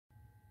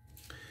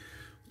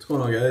What's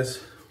going on,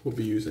 guys? We'll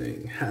be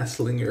using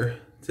Haslinger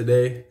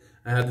today.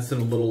 I had this in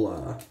a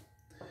little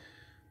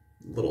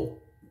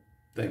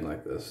thing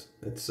like this.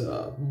 It's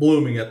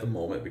blooming at the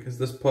moment because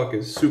this puck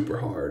is super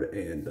hard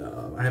and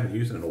I haven't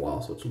used it in a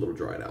while, so it's a little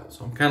dried out.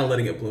 So I'm kind of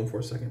letting it bloom for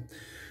a second.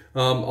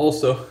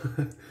 Also,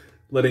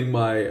 letting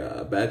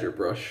my Badger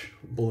brush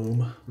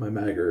bloom. My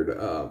Maggard,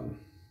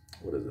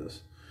 what is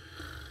this?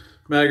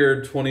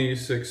 Maggard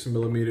 26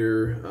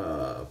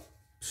 millimeter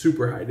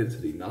super high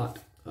density knot.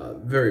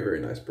 Very,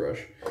 very nice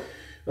brush.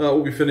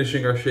 We'll be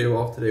finishing our shave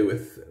off today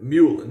with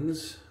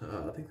Muellen's.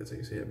 I think that's how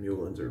you say it,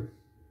 Muellen's, or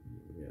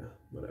yeah,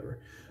 whatever.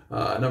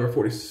 Number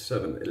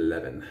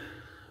 4711.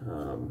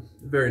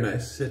 Very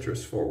nice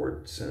citrus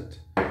forward scent.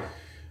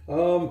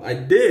 I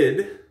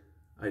did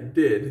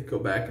go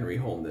back and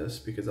rehome this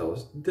because I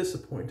was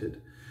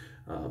disappointed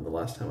the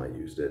last time I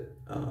used it.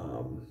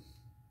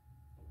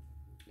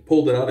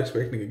 Pulled it out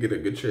expecting to get a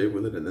good shave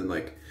with it, and then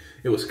like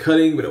it was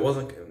cutting, but it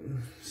wasn't.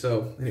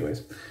 So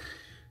anyways,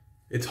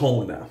 it's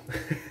home now.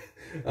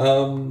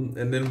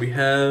 And then we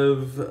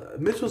have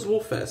Mitchell's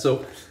Wolf Fat.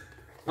 So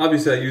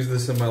obviously I used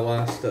this in my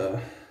last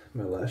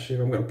shave.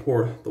 I'm gonna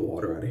pour the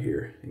water out of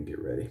here and get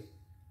ready.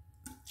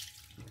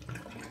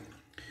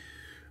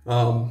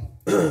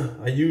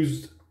 I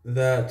used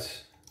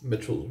that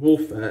Mitchell's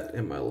Wolf Fat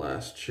in my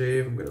last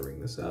shave. I'm gonna wring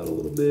this out a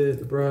little bit,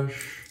 the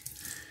brush.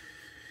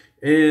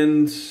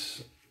 And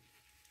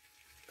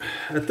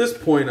at this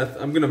point,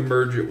 I'm gonna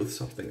merge it with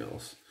something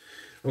else.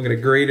 I'm gonna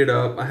grate it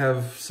up. I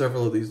have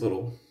several of these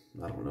little,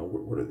 I don't know,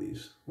 what are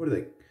these? What are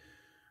they?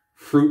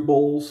 Fruit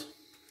bowls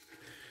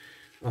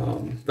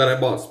that I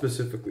bought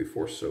specifically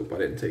for soap. I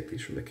didn't take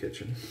these from the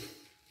kitchen.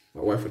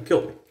 My wife would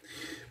kill me.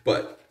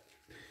 But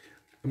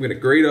I'm gonna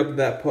grate up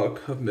that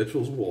puck of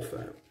Mitchell's Wolf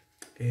Fat.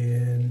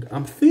 And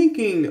I'm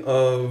thinking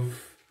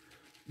of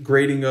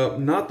grating up,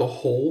 not the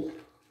whole,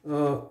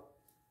 I'm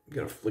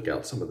gonna flick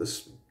out some of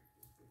this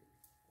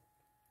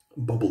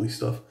bubbly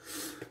stuff.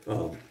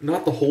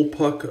 Not the whole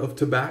puck of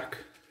tobacco,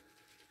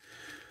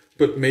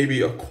 but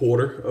maybe a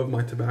quarter of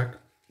my tobacco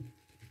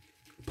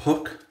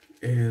puck,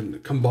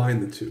 and combine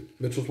the two,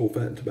 Mitchell's Wolf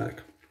Fat and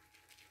tobacco.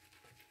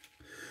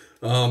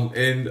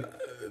 And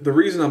the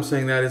reason I'm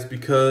saying that is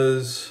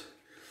because,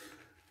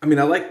 I mean,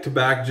 I like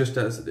tobacco just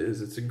as it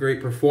is. It's a great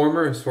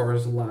performer as far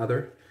as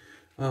lather,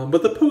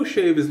 but the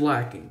post-shave is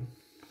lacking.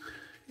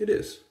 It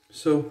is.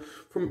 So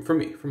for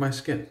me, for my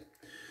skin.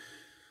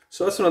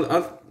 So that's what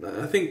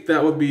I think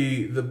that would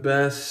be the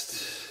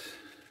best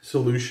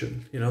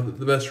solution, you know,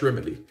 the best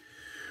remedy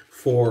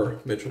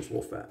for Mitchell's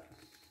Wolf Fat.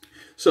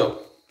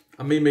 So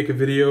I may make a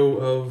video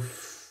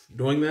of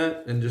doing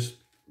that and just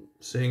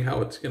seeing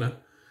how it's gonna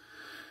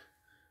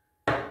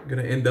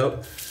end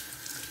up.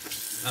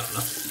 I don't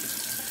know.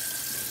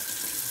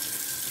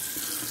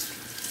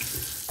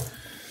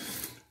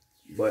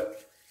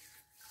 But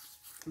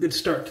good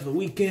start to the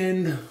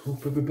weekend.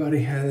 Hope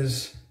everybody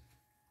has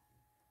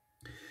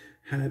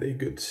had a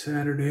good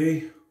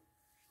Saturday.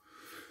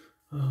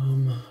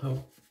 I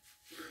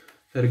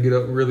had to get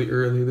up really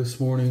early this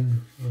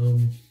morning.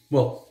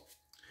 Well,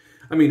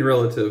 I mean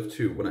relative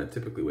to when I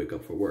typically wake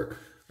up for work.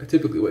 I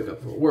typically wake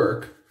up for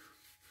work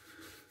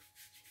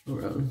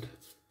around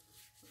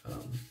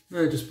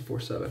just before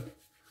 7.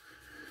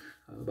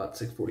 About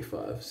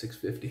 6:45,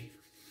 6:50.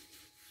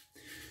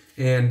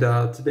 And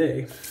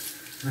today,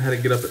 I had to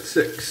get up at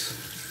 6.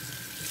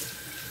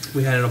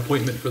 We had an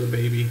appointment for the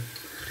baby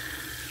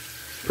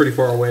pretty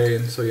far away,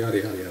 and so yada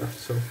yada yada.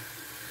 So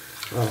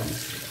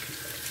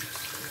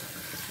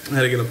I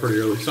had to get up pretty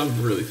early, so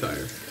I'm really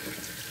tired.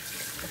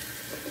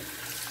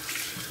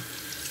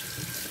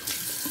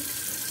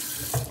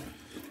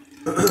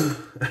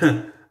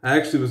 I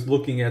actually was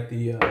looking at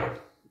the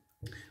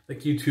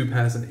like YouTube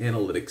has an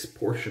analytics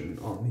portion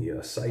on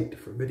the site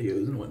for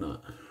videos and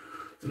whatnot,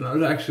 and I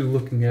was actually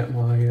looking at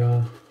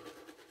my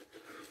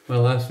my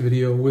last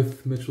video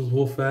with Mitchell's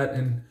Wolf Fat,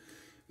 and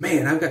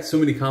man, I've got so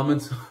many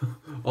comments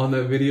on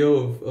that video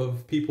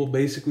of people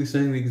basically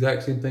saying the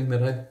exact same thing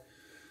that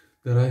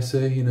I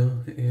say, you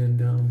know,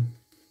 and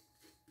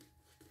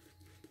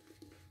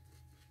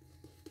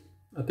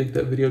I think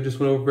that video just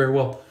went over very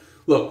well.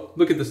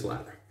 Look at this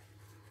lather.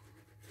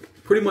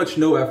 Pretty much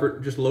no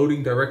effort, just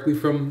loading directly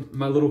from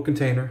my little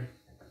container.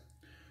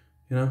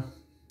 You know,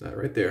 that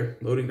right there,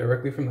 loading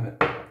directly from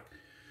that.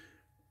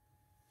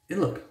 And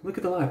look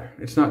at the lather.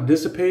 It's not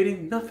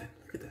dissipating, nothing.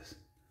 Look at this.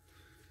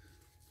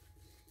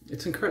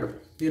 It's incredible,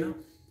 you know?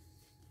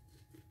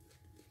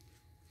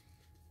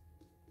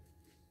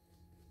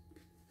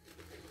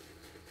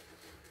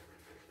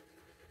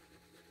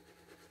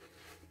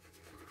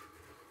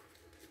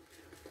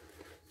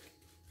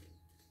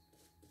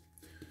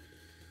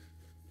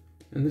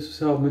 And this is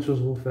how Mitchell's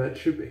Wolf Fat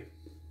should be.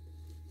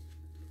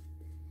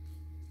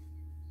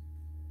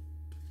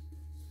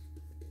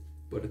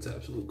 But it's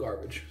absolute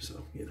garbage,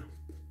 so, you know.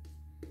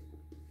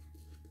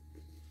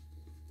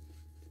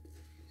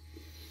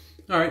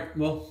 All right,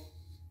 well,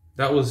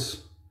 that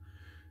was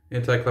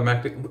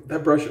anticlimactic.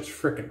 That brush is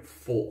freaking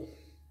full.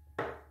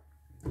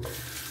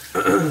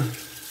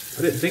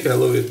 I didn't think I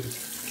loaded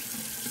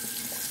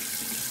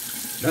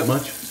that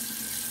much.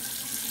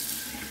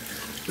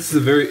 This is a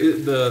very,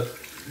 the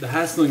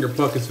Haslinger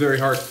puck is very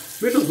hard.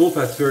 Mitchell's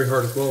Wolfhat's very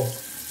hard as well.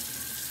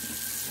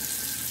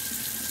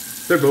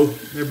 They're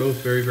both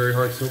very, very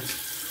hard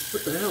soaps.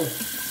 What the hell?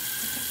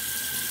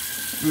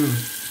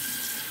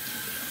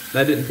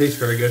 That didn't taste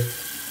very good.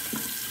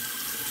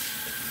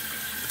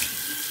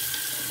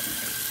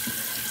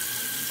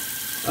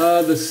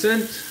 The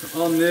scent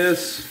on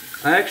this,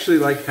 I actually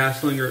like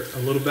Haslinger a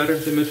little better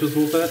than Mitchell's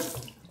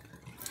Wolfhat.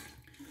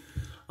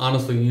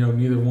 Honestly, you know,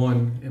 neither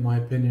one, in my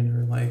opinion,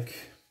 are like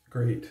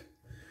great.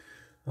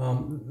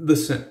 The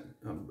scent,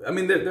 I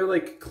mean, they're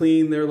like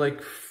clean, they're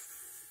like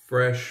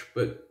fresh,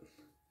 but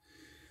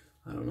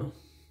I don't know.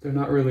 They're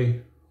not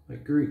really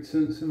like great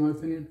scents, in my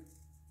opinion.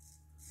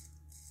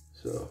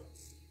 So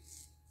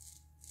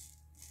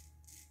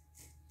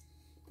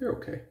they're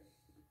okay.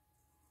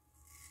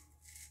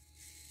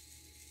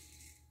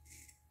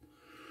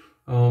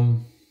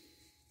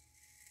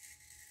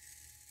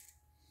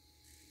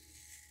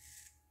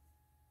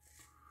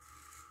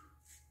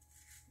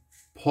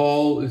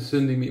 Paul's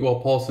sending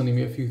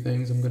me a few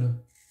things. I'm gonna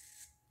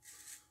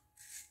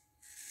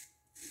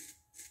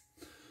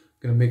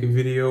make a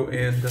video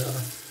and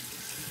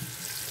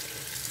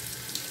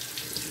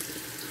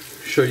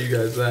show you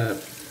guys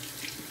that.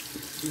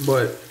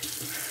 But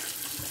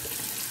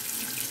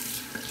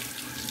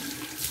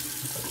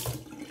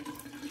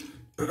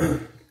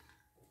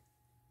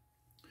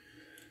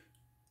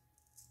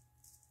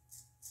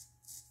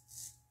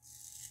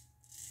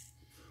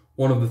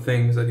one of the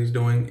things that he's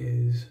doing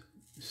is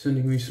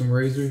sending me some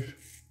razors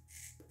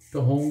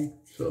to home.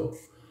 So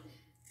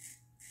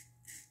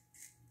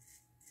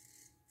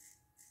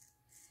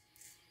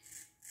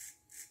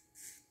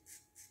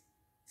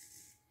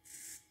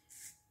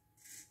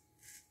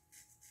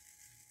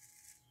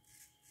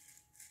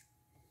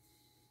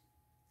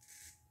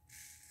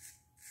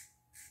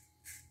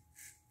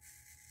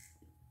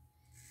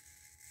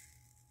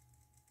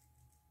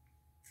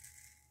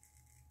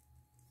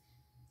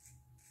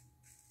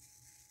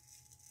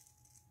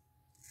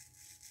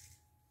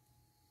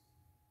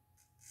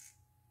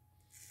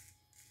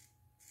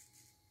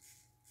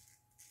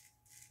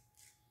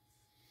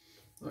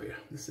oh yeah,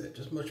 this is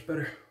just much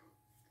better.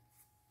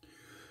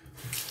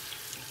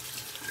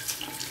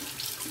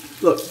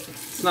 Look,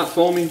 it's not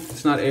foamy,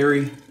 it's not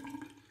airy,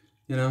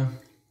 you know,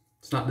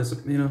 it's not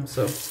you know,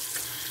 so,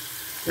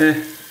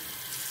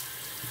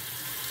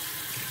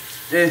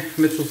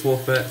 Mitchell's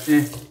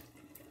Wolfhat,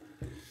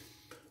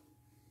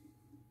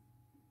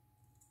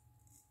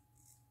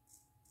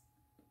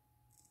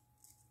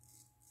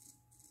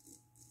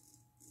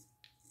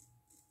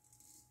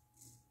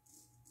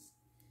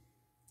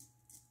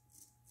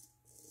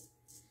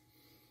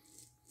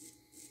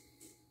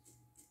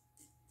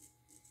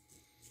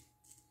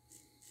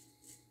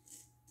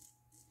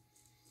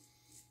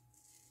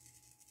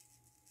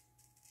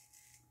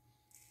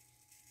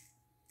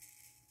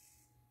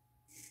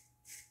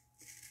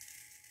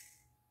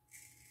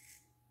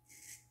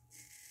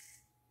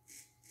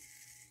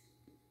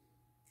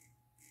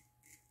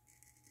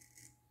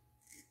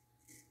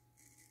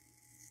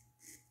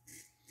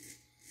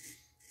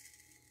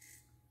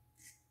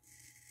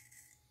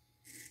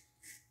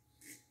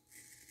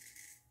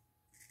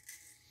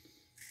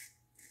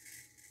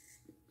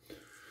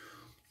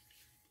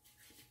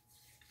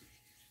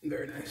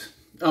 Very nice.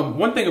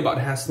 One thing about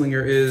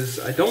Haslinger is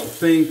I don't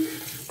think,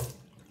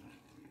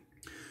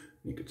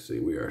 you can see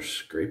we are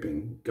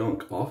scraping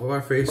gunk off of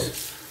our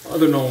face,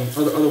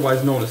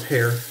 otherwise known as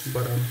hair,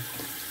 but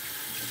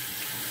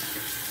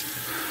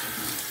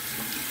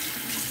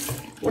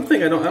one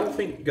thing I don't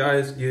think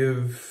guys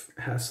give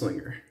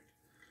Haslinger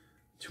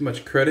too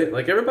much credit.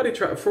 Like everybody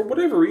for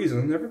whatever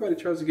reason, everybody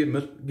tries to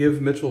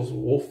give Mitchell's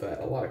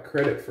Wolfhat a lot of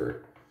credit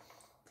for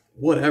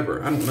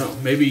whatever, I don't know.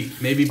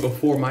 Maybe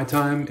before my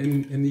time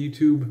in the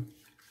YouTube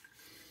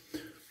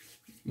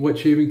wet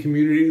shaving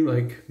community,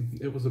 like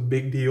it was a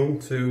big deal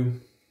to,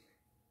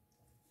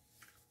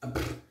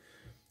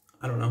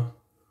 I don't know,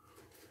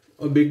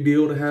 a big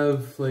deal to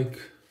have like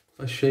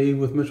a shave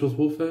with Mitchell's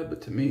Wolfhat,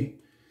 but to me,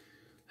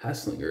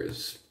 Haslinger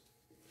is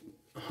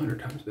 100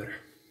 times better,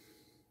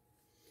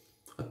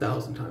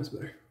 1,000 times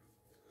better.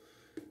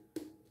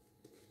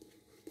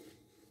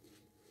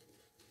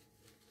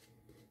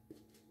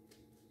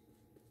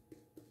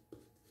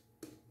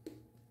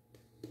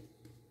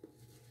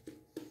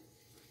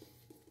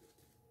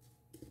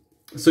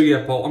 So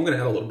yeah, Paul, I'm going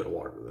to add a little bit of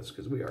water to this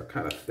because we are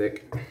kind of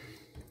thick.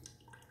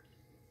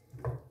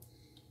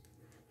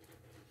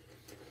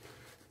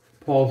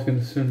 Paul's going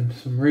to send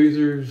some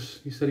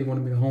razors. He said he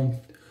wanted me to home.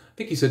 I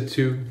think he said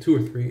two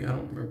or three. I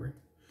don't remember.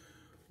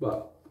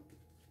 But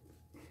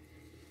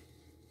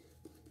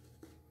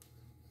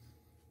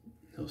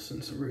he'll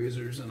send some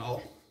razors and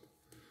I'll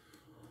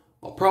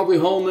probably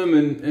home them,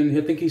 and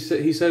I think he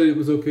said it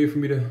was okay for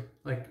me to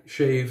like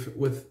shave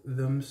with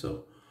them,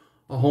 so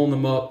I'll hone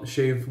them up,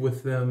 shave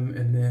with them,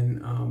 and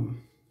then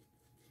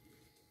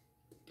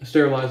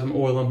sterilize them,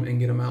 oil them, and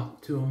get them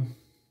out to them.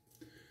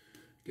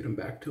 Get them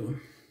back to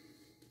them.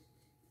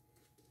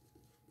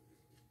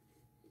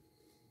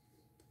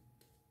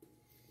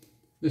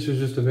 This is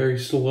just a very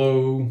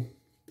slow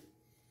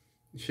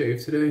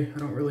shave today. I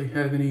don't really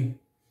have anything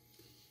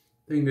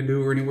to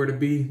do or anywhere to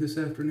be this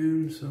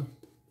afternoon, so.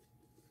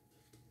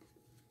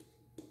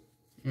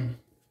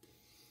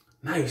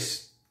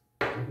 Nice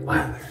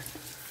lather.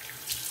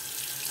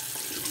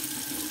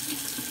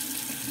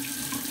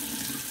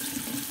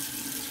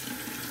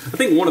 I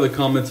think one of the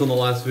comments on the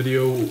last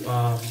video,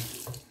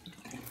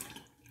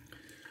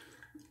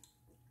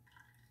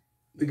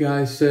 the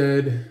guy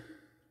said,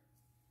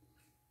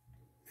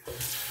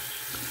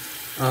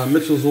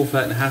 Mitchell's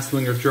Wolfat and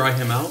Haslinger dry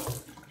him out.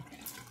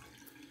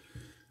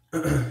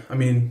 I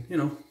mean, you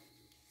know,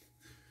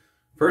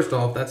 first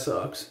off, that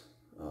sucks.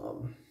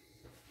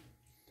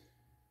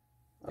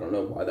 I don't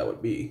know why that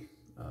would be.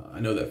 I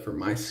know that for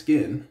my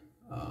skin,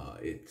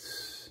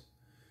 it's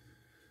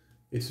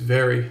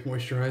very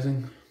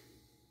moisturizing.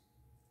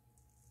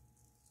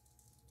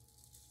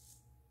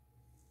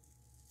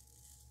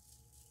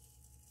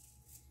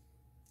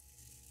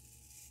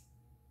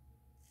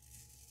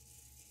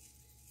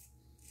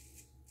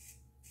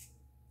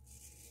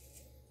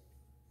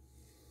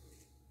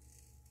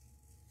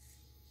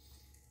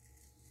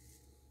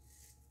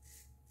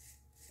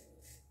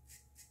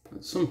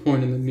 At some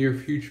point in the near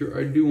future,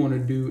 I do want to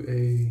do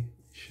a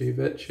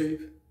shavette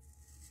shave.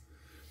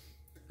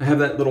 I have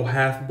that little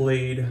half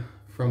blade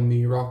from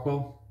the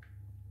Rockwell.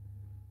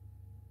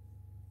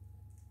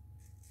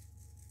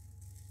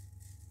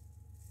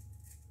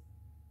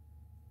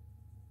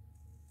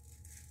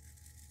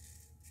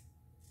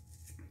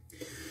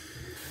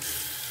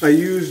 I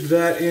used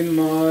that in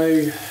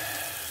my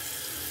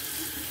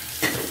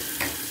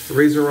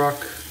Razor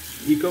Rock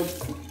Eco.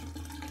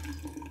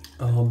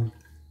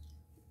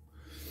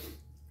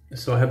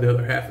 So I have the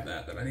other half of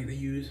that I need to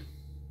use.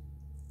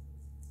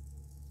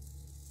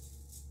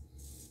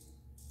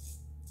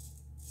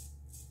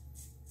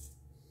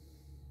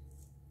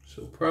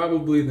 So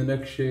probably the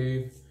next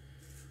shave,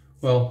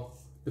 well,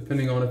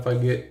 depending on if I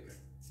get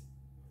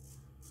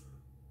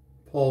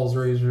Paul's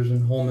razors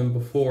and hold them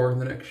before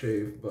the next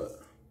shave, but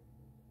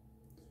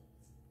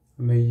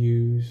I may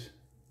use,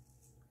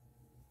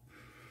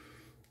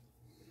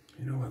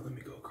 you know what, let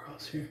me go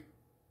across here.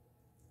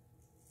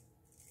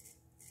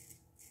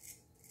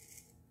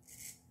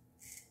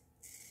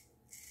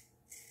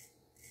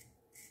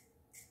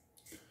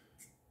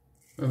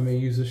 I may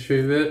use a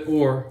shavette,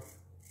 or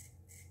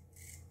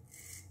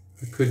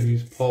I could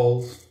use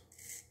Paul's,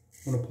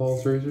 one of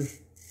Paul's razors.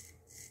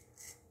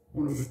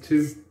 One of the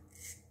two.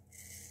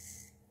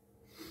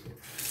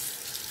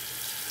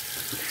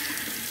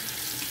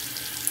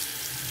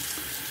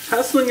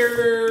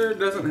 Haslinger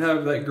doesn't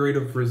have that great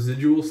of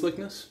residual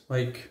slickness.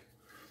 Like,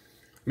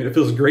 I mean, it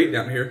feels great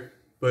down here,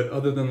 but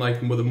other than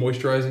like with a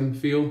moisturizing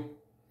feel.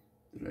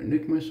 Did I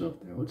nick myself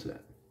there? What's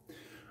that?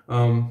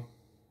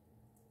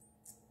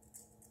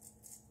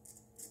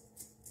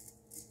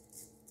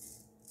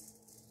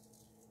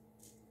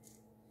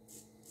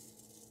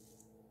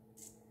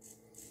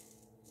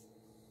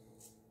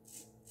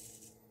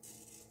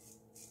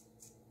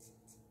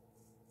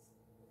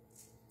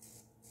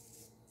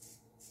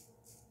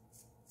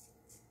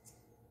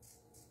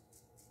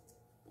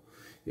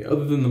 Yeah,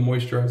 other than the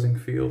moisturizing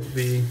feel,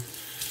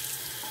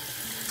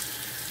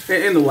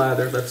 and the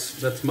lather,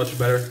 that's much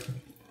better.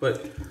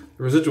 But the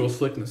residual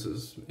slickness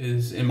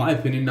is in my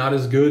opinion not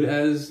as good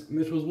as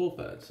Mitchell's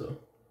Wolfat. So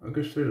I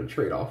guess there's a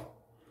trade-off.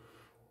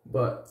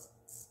 But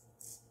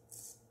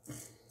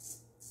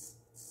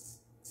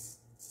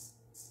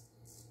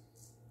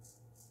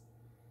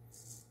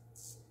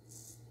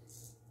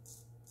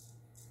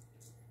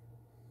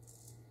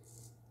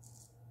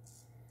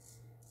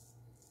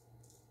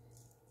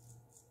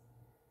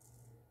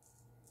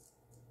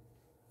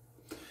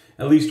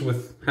at least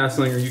with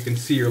Haslinger, you can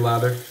see your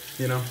lather,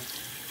 you know.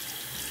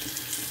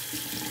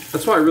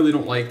 That's why I really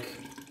don't like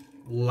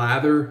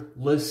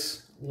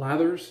latherless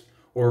lathers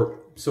or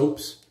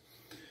soaps,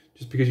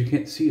 just because you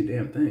can't see a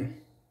damn thing.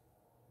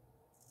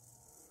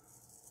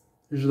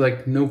 There's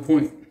like no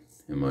point,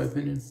 in my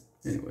opinion.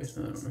 Anyways,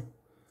 I don't know.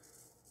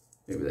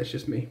 Maybe that's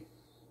just me.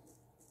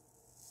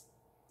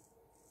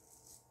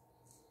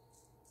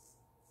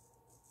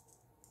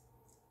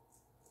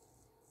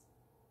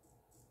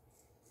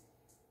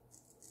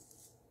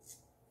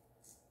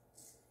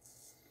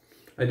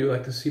 I do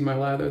like to see my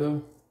lather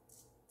though.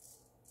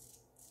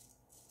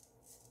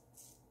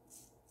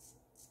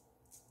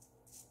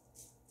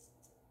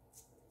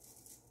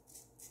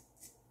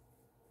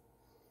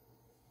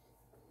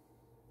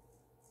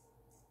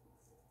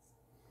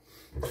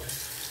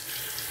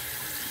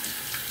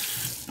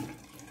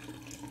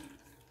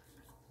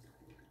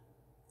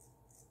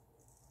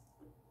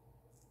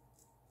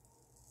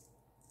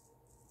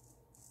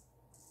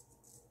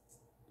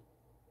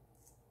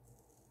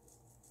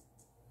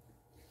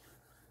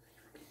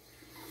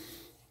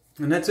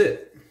 And that's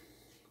it.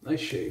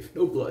 Nice shave.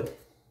 No blood.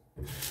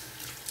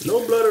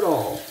 No blood at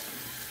all.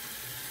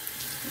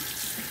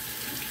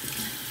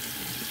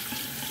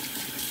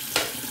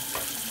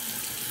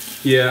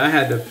 Yeah, I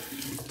had to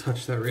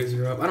touch that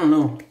razor up. I don't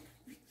know.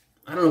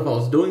 I don't know if I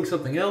was doing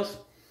something else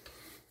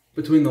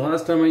between the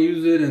last time I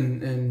used it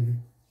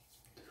and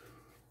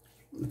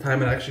the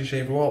time it actually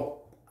shaved,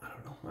 well,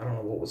 I don't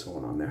know what was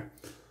going on there.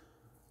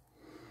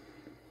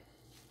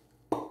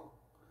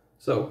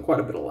 So quite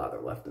a bit of lather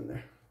left in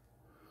there,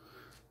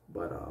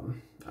 but I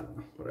don't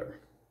know, whatever.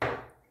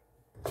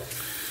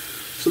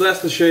 So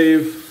that's the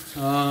shave.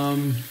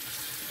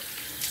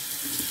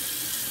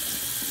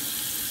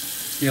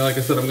 Yeah, like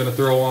I said, I'm gonna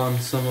throw on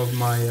some of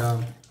my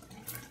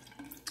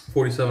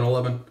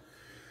 4711,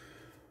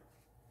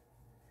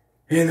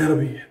 and that'll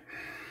be it.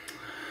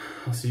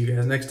 I'll see you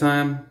guys next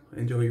time.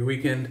 Enjoy your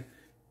weekend.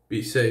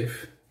 Be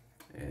safe,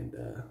 and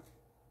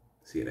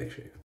see you next shave.